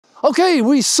Okay,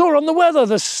 we saw on the weather,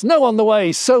 there's snow on the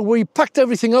way, so we packed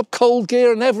everything up, cold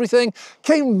gear and everything,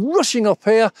 came rushing up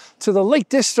here to the Lake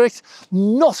District,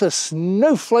 not a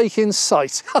snowflake in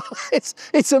sight.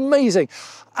 It's amazing,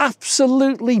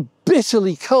 absolutely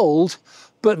bitterly cold,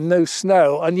 but no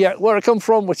snow. And yet where I come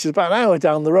from, which is about an hour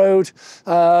down the road,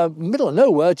 middle of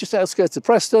nowhere, just outskirts of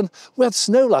Preston, we had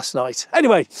snow last night.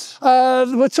 Anyway,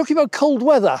 we're talking about cold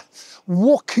weather.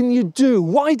 What can you do?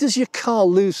 Why does your car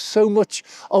lose so much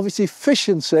of its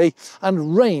efficiency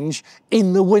and range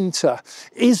in the winter?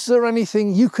 Is there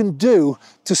anything you can do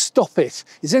to stop it?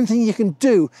 Is there anything you can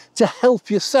do to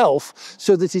help yourself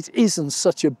so that it isn't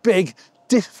such a big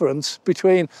difference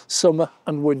between summer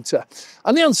and winter?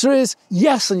 And the answer is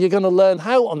yes, and you're going to learn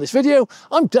how on this video.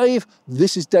 I'm Dave,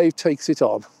 this is Dave Takes It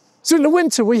On. So in the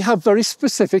winter we have very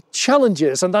specific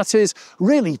challenges, and that is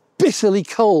really bitterly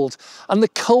cold, and the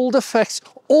cold affects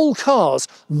all cars,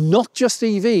 not just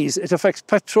EVs. It affects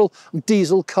petrol and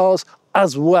diesel cars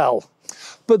as well,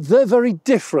 but they're very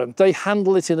different. They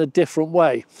handle it in a different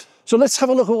way. So let's have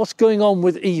a look at what's going on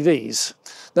with EVs.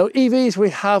 Now EVs,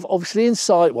 we have obviously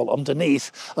inside, well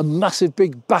underneath, a massive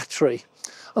big battery.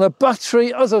 And a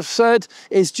battery, as I've said,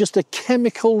 is just a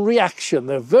chemical reaction.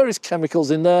 There are various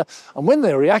chemicals in there, and when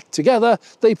they react together,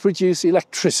 they produce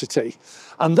electricity.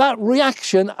 And that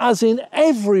reaction, as in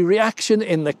every reaction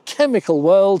in the chemical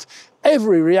world,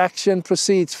 every reaction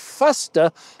proceeds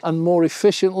faster and more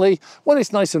efficiently when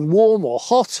it's nice and warm or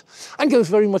hot, and goes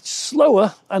very much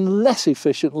slower and less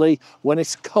efficiently when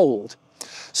it's cold.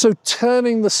 So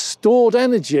turning the stored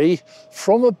energy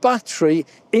from a battery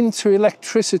into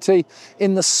electricity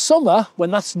in the summer,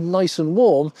 when that's nice and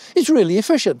warm, is really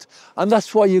efficient. And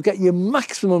that's why you get your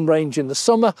maximum range in the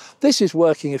summer. This is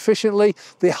working efficiently.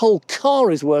 The whole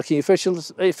car is working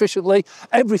efficiently.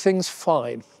 Everything's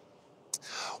fine.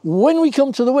 When we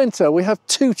come to the winter, we have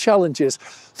two challenges.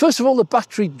 First of all, the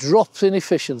battery drops in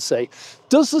efficiency.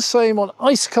 Does the same on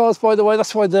ICE cars, by the way.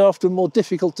 That's why they're often more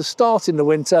difficult to start in the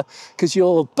winter, because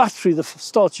your battery that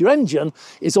starts your engine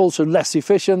is also less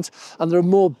efficient, and there are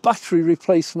more battery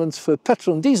replacements for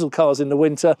petrol and diesel cars in the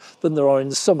winter than there are in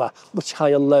the summer, much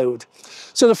higher load.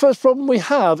 So the first problem we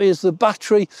have is the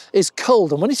battery is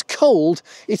cold, and when it's cold,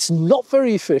 it's not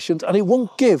very efficient and it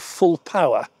won't give full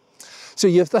power. So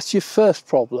that's your first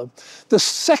problem. The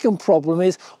second problem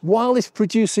is, while it's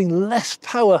producing less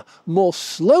power more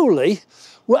slowly,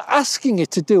 we're asking it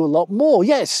to do a lot more.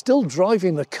 Yeah, it's still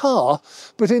driving the car,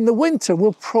 but in the winter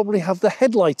we'll probably have the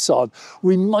headlights on.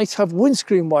 We might have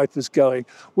windscreen wipers going.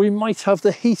 We might have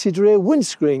the heated rear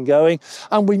windscreen going,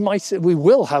 and we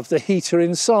will have the heater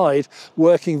inside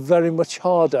working very much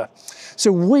harder.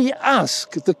 So we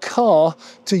ask the car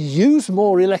to use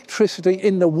more electricity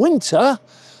in the winter,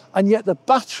 and yet the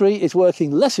battery is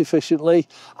working less efficiently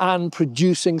and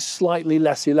producing slightly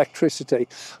less electricity.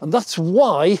 And that's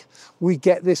why we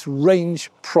get this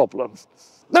range problem.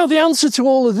 Now, the answer to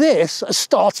all of this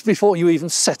starts before you even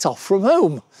set off from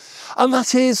home, and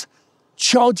that is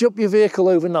charge up your vehicle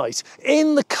overnight.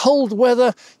 In the cold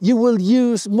weather, you will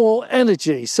use more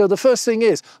energy. So the first thing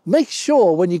is, make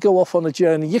sure when you go off on a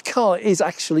journey, your car is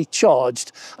actually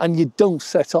charged and you don't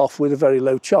set off with a very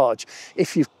low charge.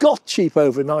 If you've got cheap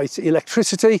overnight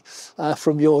electricity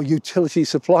from your utility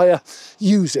supplier,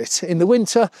 use it. In the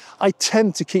winter, I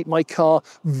tend to keep my car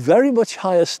very much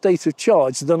higher state of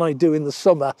charge than I do in the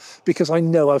summer, because I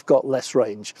know I've got less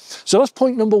range. So that's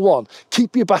point number one.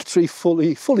 Keep your battery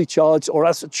fully charged, or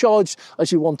as charged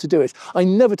as you want to do it. I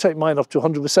never take mine up to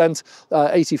 100%.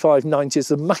 85, 90 is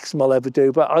the maximum I'll ever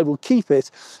do, but I will keep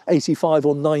it 85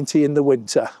 or 90 in the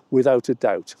winter, without a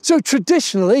doubt. So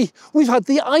traditionally, we've had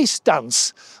the ice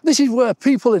dance. This is where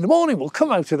people in the morning will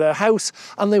come out of their house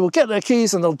and they will get their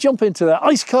keys and they'll jump into their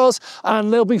ice cars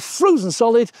and they'll be frozen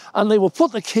solid, and they will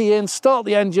put the key in, start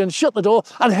the engine, shut the door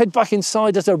and head back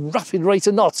inside at a rapid rate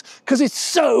of knots, because it's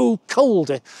so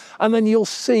cold. And then you'll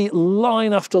see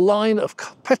line after line of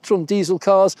petrol and diesel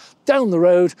cars down the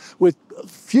road with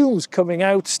fumes coming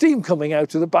out, steam coming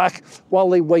out of the back, while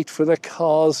they wait for their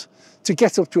cars to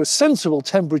get up to a sensible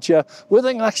temperature where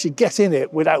they can actually get in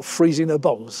it without freezing their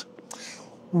bums.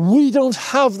 We don't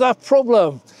have that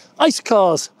problem. Ice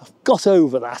cars have got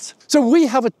over that. So we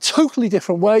have a totally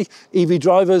different way, EV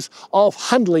drivers, of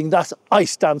handling that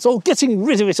ice dance, or getting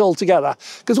rid of it altogether.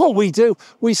 Because what we do,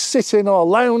 we sit in our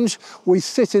lounge, we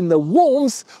sit in the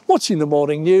warmth, watching the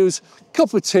morning news,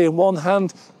 cup of tea in one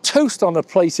hand, toast on a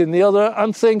plate in the other,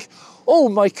 and think, oh,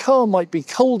 my car might be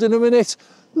cold in a minute,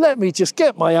 let me just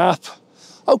get my app.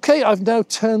 Okay, I've now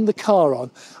turned the car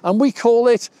on, and we call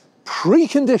it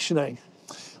preconditioning.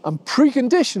 And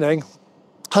preconditioning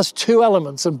has two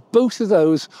elements, and both of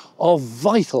those are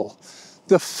vital.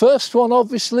 The first one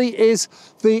obviously is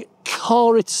the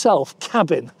car itself,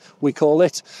 cabin we call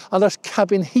it, and that's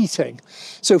cabin heating.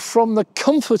 So from the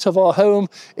comfort of our home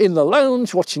in the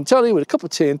lounge, watching telly with a cup of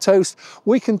tea and toast,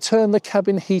 we can turn the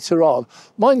cabin heater on.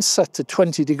 Mine's set to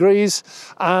 20 degrees,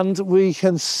 and we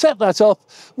can set that up.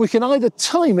 We can either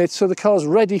time it so the car's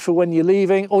ready for when you're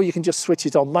leaving, or you can just switch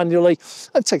it on manually.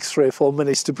 It takes 3 or 4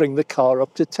 minutes to bring the car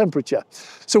up to temperature.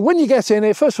 So when you get in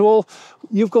here, first of all,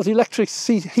 you've got electric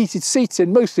heated seats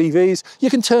in most EVs. You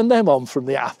can turn them on from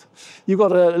the app. You've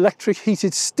got an electric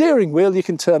heated steering wheel, you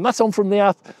can turn that on from the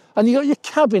app, and you've got your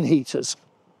cabin heaters.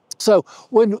 So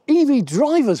when EV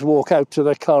drivers walk out to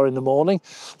their car in the morning,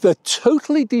 they're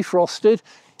totally defrosted,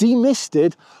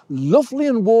 demisted, lovely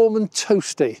and warm and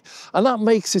toasty. And that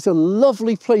makes it a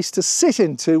lovely place to sit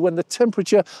into when the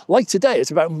temperature, like today,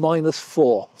 is about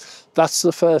 -4. That's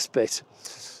the first bit.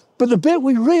 But the bit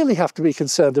we really have to be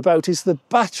concerned about is the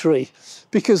battery,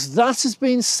 because that has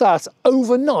been sat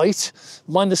overnight,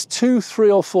 -2,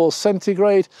 3 or 4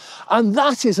 centigrade, and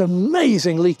that is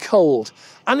amazingly cold.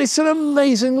 And it's an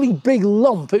amazingly big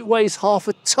lump. It weighs half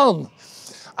a ton,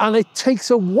 and it takes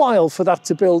a while for that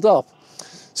to build up.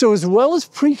 So as well as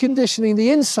preconditioning the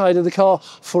inside of the car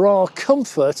for our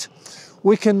comfort,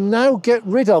 we can now get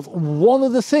rid of one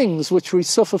of the things which we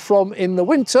suffer from in the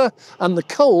winter and the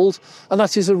cold, and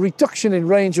that is a reduction in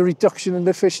range, a reduction in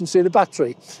efficiency of the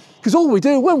battery. Because all we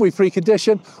do when we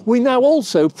precondition, we now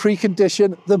also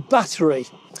precondition the battery.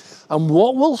 And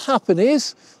what will happen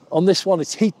is, on this one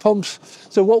it's heat pumps,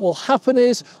 so what will happen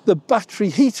is the battery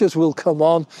heaters will come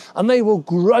on and they will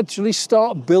gradually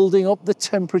start building up the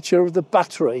temperature of the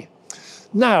battery.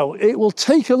 Now, it will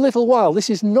take a little while. This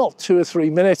is not 2 or 3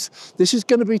 minutes. This is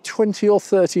going to be 20 or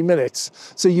 30 minutes.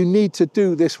 So you need to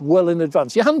do this well in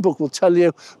advance. Your handbook will tell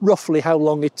you roughly how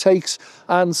long it takes,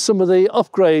 and some of the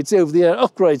upgrades, over-the-air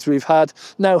upgrades we've had,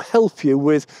 now help you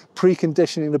with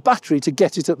preconditioning the battery to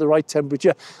get it at the right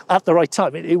temperature at the right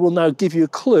time. It will now give you a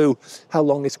clue how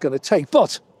long it's going to take.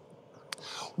 But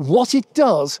what it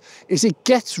does is it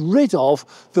gets rid of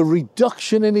the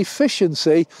reduction in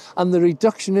efficiency and the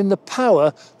reduction in the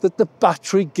power that the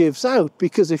battery gives out.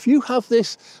 Because if you have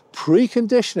this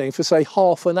preconditioning for say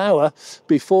half an hour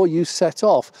before you set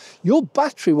off, your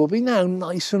battery will be now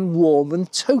nice and warm and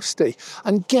toasty.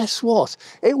 And guess what?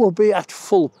 It will be at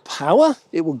full power,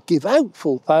 it will give out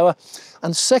full power,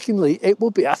 and secondly, it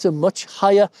will be at a much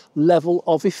higher level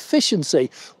of efficiency.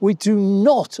 We do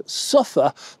not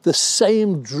suffer the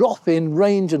same drop in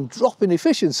range and drop in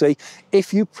efficiency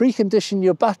if you precondition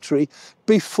your battery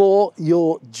before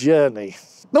your journey.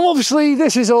 Now, obviously,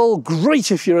 this is all great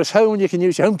if you're at home and you can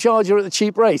use your home charger at a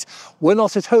cheap rate. We're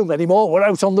not at home anymore, we're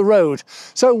out on the road.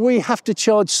 So we have to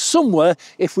charge somewhere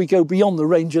if we go beyond the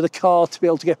range of the car to be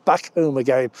able to get back home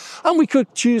again. And we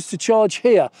could choose to charge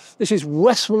here. This is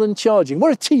Westmoreland Charging.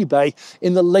 We're a T-Bay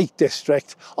in the Lake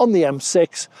District on the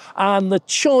M6. And the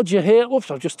charger here,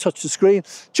 whoops, I've just touched the screen.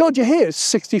 Charger here is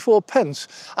 64 pence.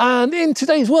 And in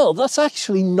today's world, that's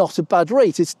actually not a bad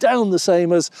rate. It's down the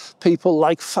same as people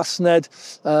like Fastned,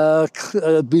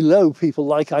 below people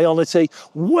like Ionity,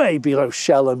 way below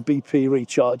Shell and BP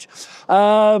Recharge.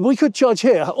 We could charge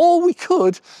here, or we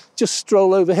could just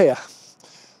stroll over here.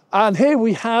 And here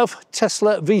we have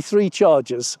Tesla V3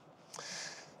 chargers.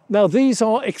 Now, these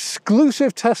are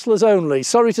exclusive Teslas only.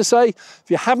 Sorry to say, if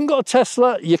you haven't got a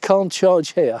Tesla, you can't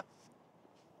charge here.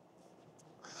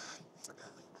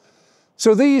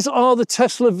 So these are the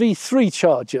Tesla V3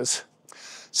 chargers.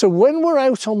 So when we're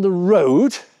out on the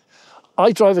road,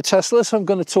 I drive a Tesla, so I'm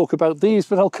going to talk about these,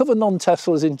 but I'll cover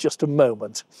non-Teslas in just a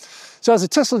moment. So as a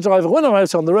Tesla driver, when I'm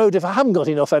out on the road, if I haven't got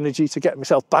enough energy to get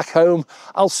myself back home,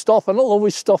 I'll stop, and I'll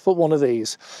always stop at one of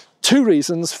these. 2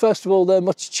 reasons. First of all, they're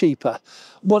much cheaper.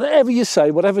 Whatever you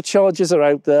say, whatever chargers are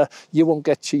out there, you won't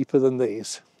get cheaper than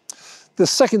these. The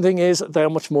second thing is they are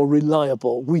much more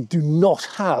reliable. We do not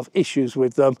have issues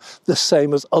with them the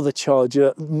same as other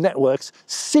charger networks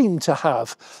seem to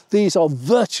have. These are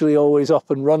virtually always up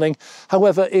and running.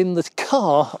 However, in the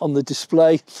car on the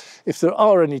display, if there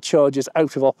are any chargers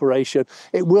out of operation,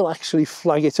 it will actually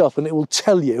flag it up and it will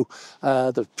tell you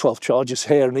that 12 chargers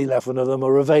here and 11 of them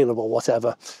are available,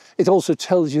 whatever. It also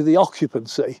tells you the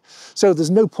occupancy. So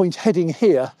there's no point heading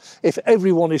here if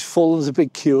everyone is full and there's a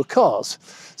big queue of cars.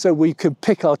 So we can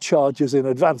pick our chargers in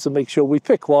advance and make sure we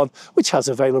pick one which has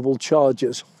available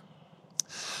chargers.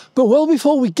 But well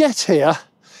before we get here,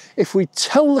 if we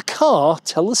tell the car,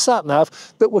 tell the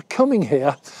sat-nav that we're coming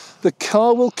here, the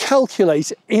car will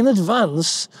calculate in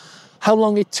advance how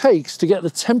long it takes to get the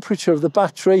temperature of the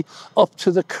battery up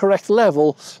to the correct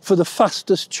level for the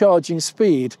fastest charging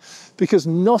speed. Because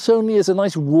not only is a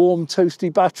nice warm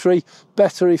toasty battery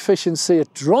better efficiency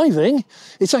at driving,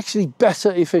 it's actually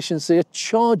better efficiency at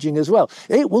charging as well.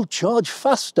 It will charge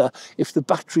faster if the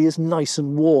battery is nice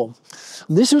and warm.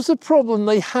 And this was the problem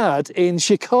they had in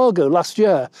Chicago last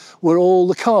year, where all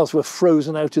the cars were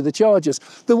frozen out of the chargers.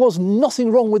 There was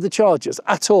nothing wrong with the chargers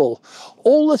at all.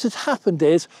 All that had happened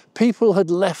is people had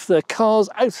left their cars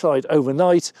outside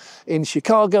overnight in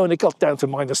Chicago and it got down to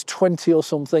 -20 or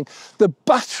something. The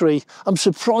battery, I'm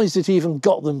surprised it even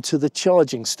got them to the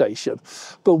charging station.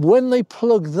 But when they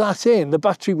plugged that in, the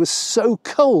battery was so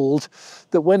cold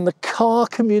that when the car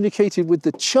communicated with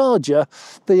the charger,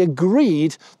 they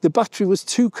agreed the battery was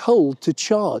too cold to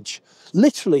charge.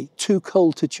 Literally too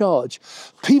cold to charge.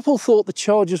 People thought the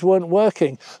chargers weren't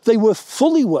working. They were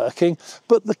fully working,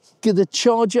 but the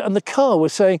charger and the car were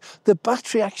saying the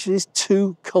battery actually is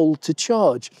too cold to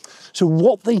charge. So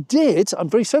what they did,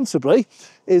 and very sensibly,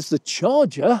 is the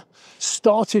charger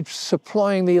started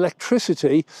supplying the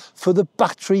electricity for the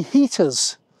battery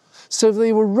heaters. So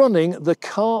they were running the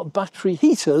car battery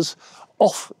heaters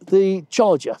off the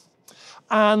charger.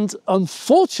 And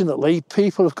unfortunately,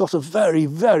 people have got a very,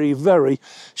 very, very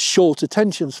short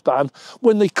attention span.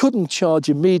 When they couldn't charge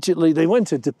immediately, they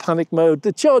went into panic mode.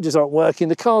 The chargers aren't working,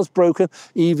 the car's broken,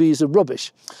 EVs are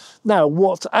rubbish. Now,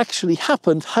 what actually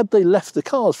happened, had they left the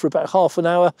cars for about half an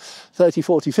hour, 30,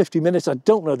 40, 50 minutes, I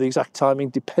don't know the exact timing,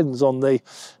 depends on the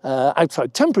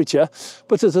outside temperature,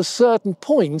 but at a certain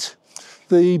point,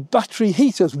 the battery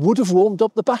heaters would have warmed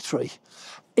up the battery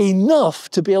enough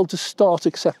to be able to start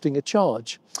accepting a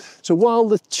charge. So while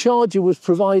the charger was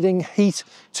providing heat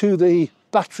to the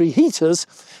battery heaters,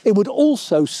 it would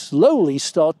also slowly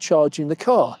start charging the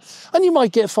car. And you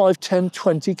might get 5, 10,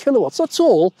 20 kilowatts, that's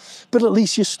all, but at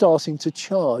least you're starting to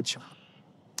charge.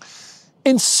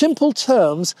 In simple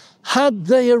terms, had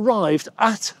they arrived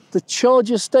at the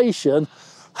charger station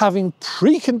having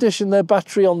preconditioned their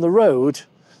battery on the road,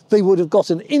 they would have got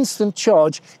an instant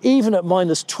charge, even at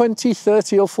 -20,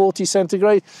 30 or 40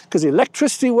 centigrade, because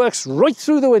electricity works right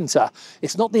through the winter.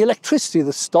 It's not the electricity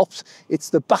that stops, it's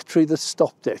the battery that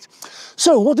stopped it.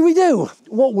 So what do?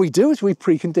 What we do is we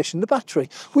precondition the battery.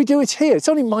 We do it here. It's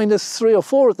only -3 or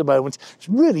 4 at the moment. It's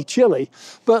really chilly,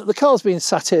 but the car's been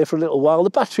sat here for a little while. The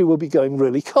battery will be going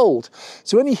really cold.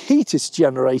 So any heat is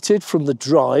generated from the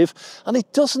drive, and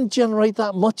it doesn't generate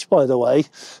that much, by the way,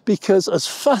 because as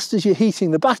fast as you're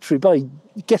heating the battery, by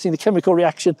getting the chemical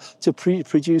reaction to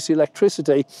produce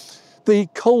electricity, the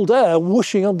cold air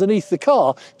whooshing underneath the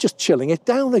car, just chilling it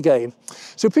down again.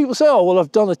 So people say, oh, well,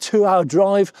 I've done a 2-hour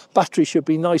drive, battery should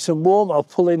be nice and warm, I'll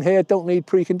pull in here, don't need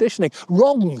preconditioning.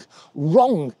 Wrong,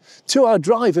 wrong. 2-hour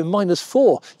drive in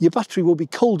 -4, your battery will be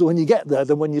colder when you get there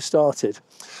than when you started.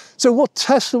 So what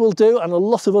Tesla will do, and a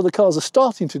lot of other cars are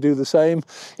starting to do the same,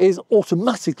 is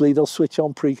automatically they'll switch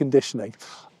on preconditioning.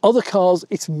 Other cars,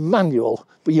 it's manual,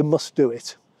 but you must do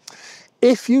it.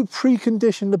 If you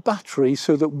precondition the battery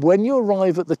so that when you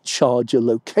arrive at the charger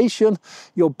location,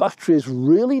 your battery is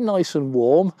really nice and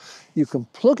warm, you can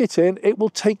plug it in, it will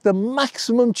take the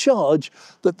maximum charge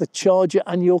that the charger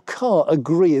and your car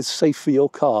agree is safe for your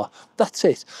car. That's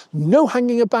it. No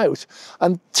hanging about.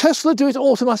 And Tesla do it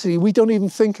automatically. We don't even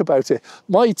think about it.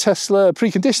 My Tesla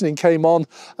preconditioning came on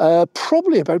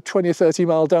probably about 20 or 30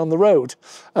 miles down the road.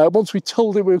 Once we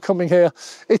told it we were coming here,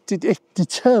 it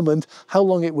determined how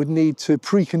long it would need to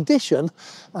precondition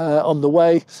on the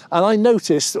way. And I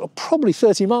noticed probably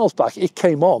 30 miles back, it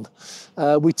came on.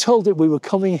 We told it we were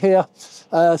coming here,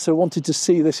 so I wanted to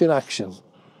see this in action.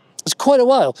 It's quite a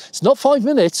while. It's not 5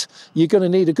 minutes. You're going to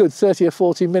need a good 30 or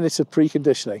 40 minutes of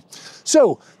preconditioning.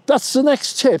 So that's the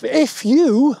next tip. If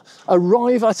you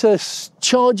arrive at a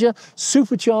charger,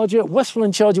 supercharger,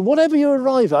 Westmoreland charger, whatever you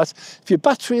arrive at, if your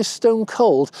battery is stone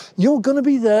cold, you're going to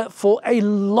be there for a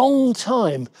long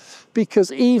time.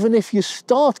 Because even if you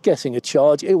start getting a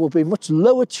charge, it will be a much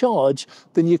lower charge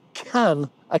than you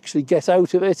can actually get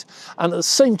out of it. And at the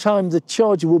same time, the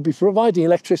charger will be providing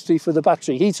electricity for the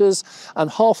battery heaters, and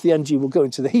half the energy will go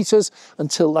into the heaters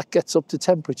until that gets up to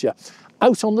temperature.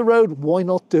 Out on the road, why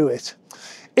not do it?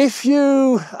 If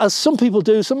you, as some people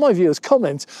do, some of my viewers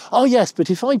comment, oh yes, but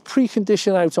if I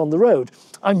precondition out on the road,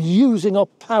 I'm using up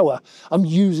power, I'm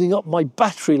using up my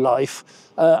battery life,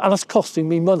 and it's costing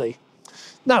me money.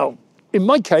 Now, in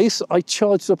my case, I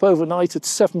charged up overnight at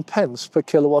 7 pence per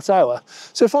kilowatt hour.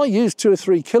 So if I use 2 or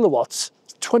 3 kilowatts,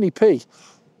 20p,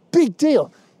 big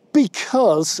deal.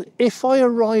 Because if I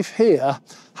arrive here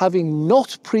having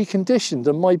not preconditioned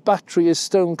and my battery is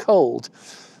stone cold,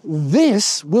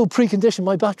 This will precondition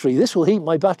my battery. This will heat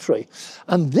my battery.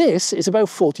 And this is about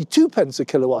 42 pence a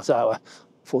kilowatt hour.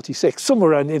 46,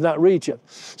 somewhere around in that region.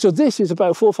 So this is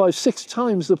about 4, 5, 6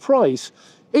 times the price.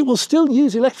 It will still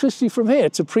use electricity from here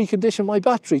to precondition my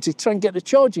battery to try and get the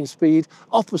charging speed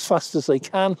up as fast as they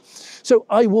can. So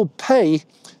I will pay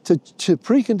to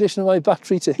precondition my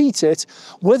battery to heat it,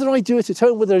 whether I do it at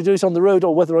home, whether I do it on the road,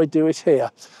 or whether I do it here.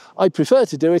 I prefer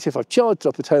to do it if I've charged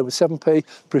up at home with 7p,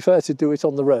 prefer to do it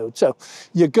on the road. So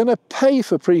you're going to pay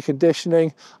for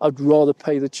preconditioning. I'd rather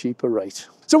pay the cheaper rate.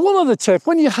 So one other tip,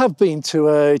 when you have been to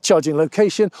a charging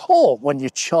location or when you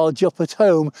charge up at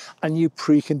home and you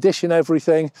precondition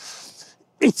everything,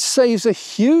 it saves a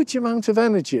huge amount of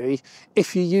energy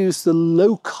if you use the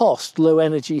low cost, low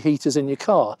energy heaters in your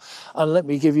car. And let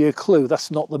me give you a clue,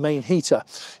 that's not the main heater.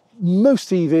 Most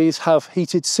EVs have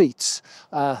heated seats.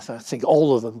 I think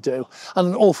all of them do. And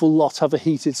an awful lot have a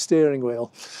heated steering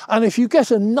wheel. And if you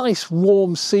get a nice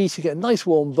warm seat, you get a nice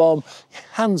warm bum, your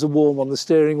hands are warm on the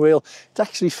steering wheel, it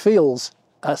actually feels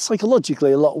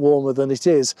psychologically a lot warmer than it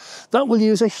is. That will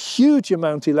use a huge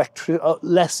amount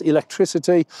less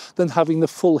electricity than having the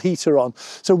full heater on.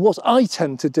 So what I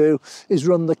tend to do is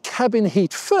run the cabin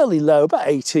heat fairly low, about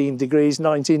 18 degrees,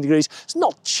 19 degrees. It's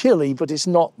not chilly, but it's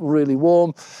not really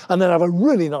warm. And then have a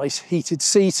really nice heated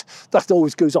seat. That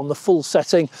always goes on the full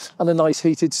setting, and a nice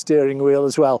heated steering wheel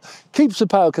as well. Keeps the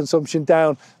power consumption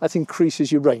down, that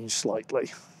increases your range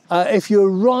slightly. If you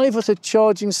arrive at a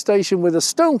charging station with a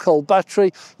stone cold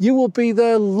battery, you will be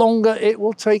there longer. It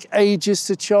will take ages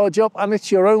to charge up, and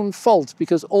it's your own fault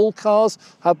because all cars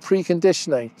have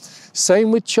preconditioning.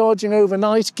 Same with charging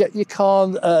overnight. Get your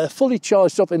car fully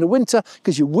charged up in the winter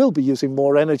because you will be using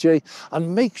more energy,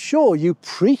 and make sure you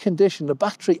precondition the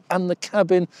battery and the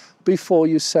cabin before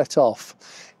you set off.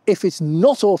 If it's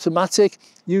not automatic,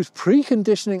 use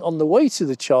preconditioning on the way to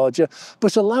the charger,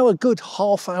 but allow a good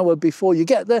half hour before you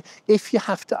get there if you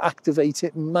have to activate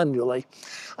it manually.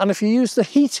 And if you use the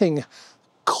heating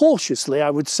cautiously,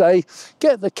 I would say,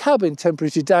 get the cabin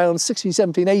temperature down 16,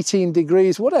 17, 18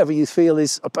 degrees, whatever you feel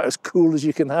is about as cool as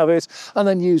you can have it, and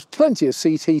then use plenty of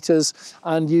seat heaters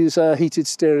and use a heated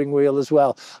steering wheel as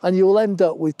well. And you'll end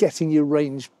up with getting your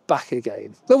range back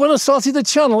again. But when I started the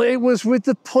channel, it was with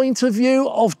the point of view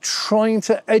of trying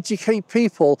to educate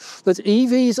people that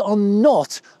EVs are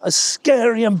not as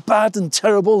scary and bad and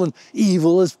terrible and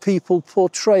evil as people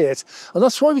portray it. And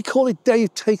that's why we call it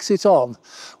Dave Takes It On.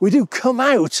 We do come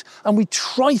out and we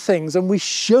try things and we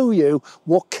show you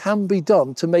what can be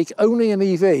done to make owning an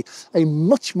EV a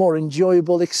much more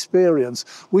enjoyable experience.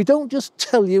 We don't just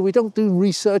tell you, we don't do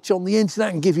research on the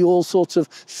internet and give you all sorts of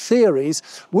theories.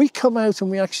 We come out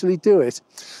and we actually do it.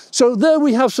 So there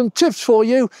we have some tips for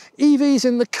you. EVs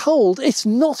in the cold, it's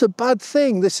not a bad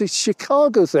thing. This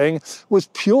Chicago thing was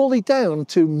purely down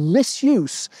to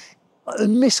misuse, a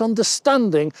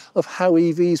misunderstanding of how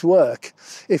EVs work.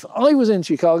 If I was in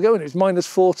Chicago and it was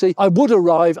 -40, I would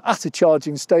arrive at a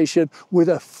charging station with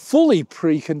a fully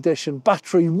preconditioned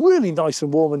battery, really nice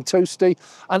and warm and toasty,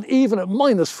 and even at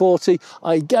 -40,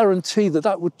 I guarantee that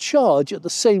that would charge at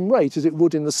the same rate as it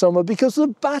would in the summer because the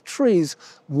battery's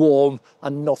warm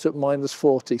and not at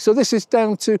 -40. So this is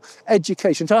down to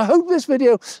education. So I hope this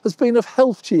video has been of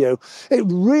help to you. It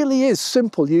really is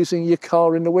simple using your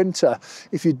car in the winter.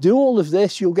 If you do all of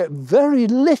this, you'll get very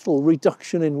little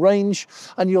reduction in range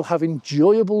and you'll have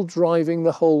enjoyable driving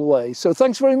the whole way. So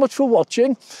thanks very much for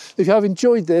watching. If you have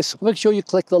enjoyed this, make sure you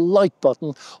click the like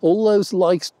button. All those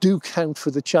likes do count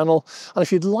for the channel. And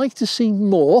if you'd like to see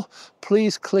more,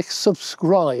 please click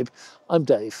subscribe. I'm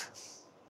Dave.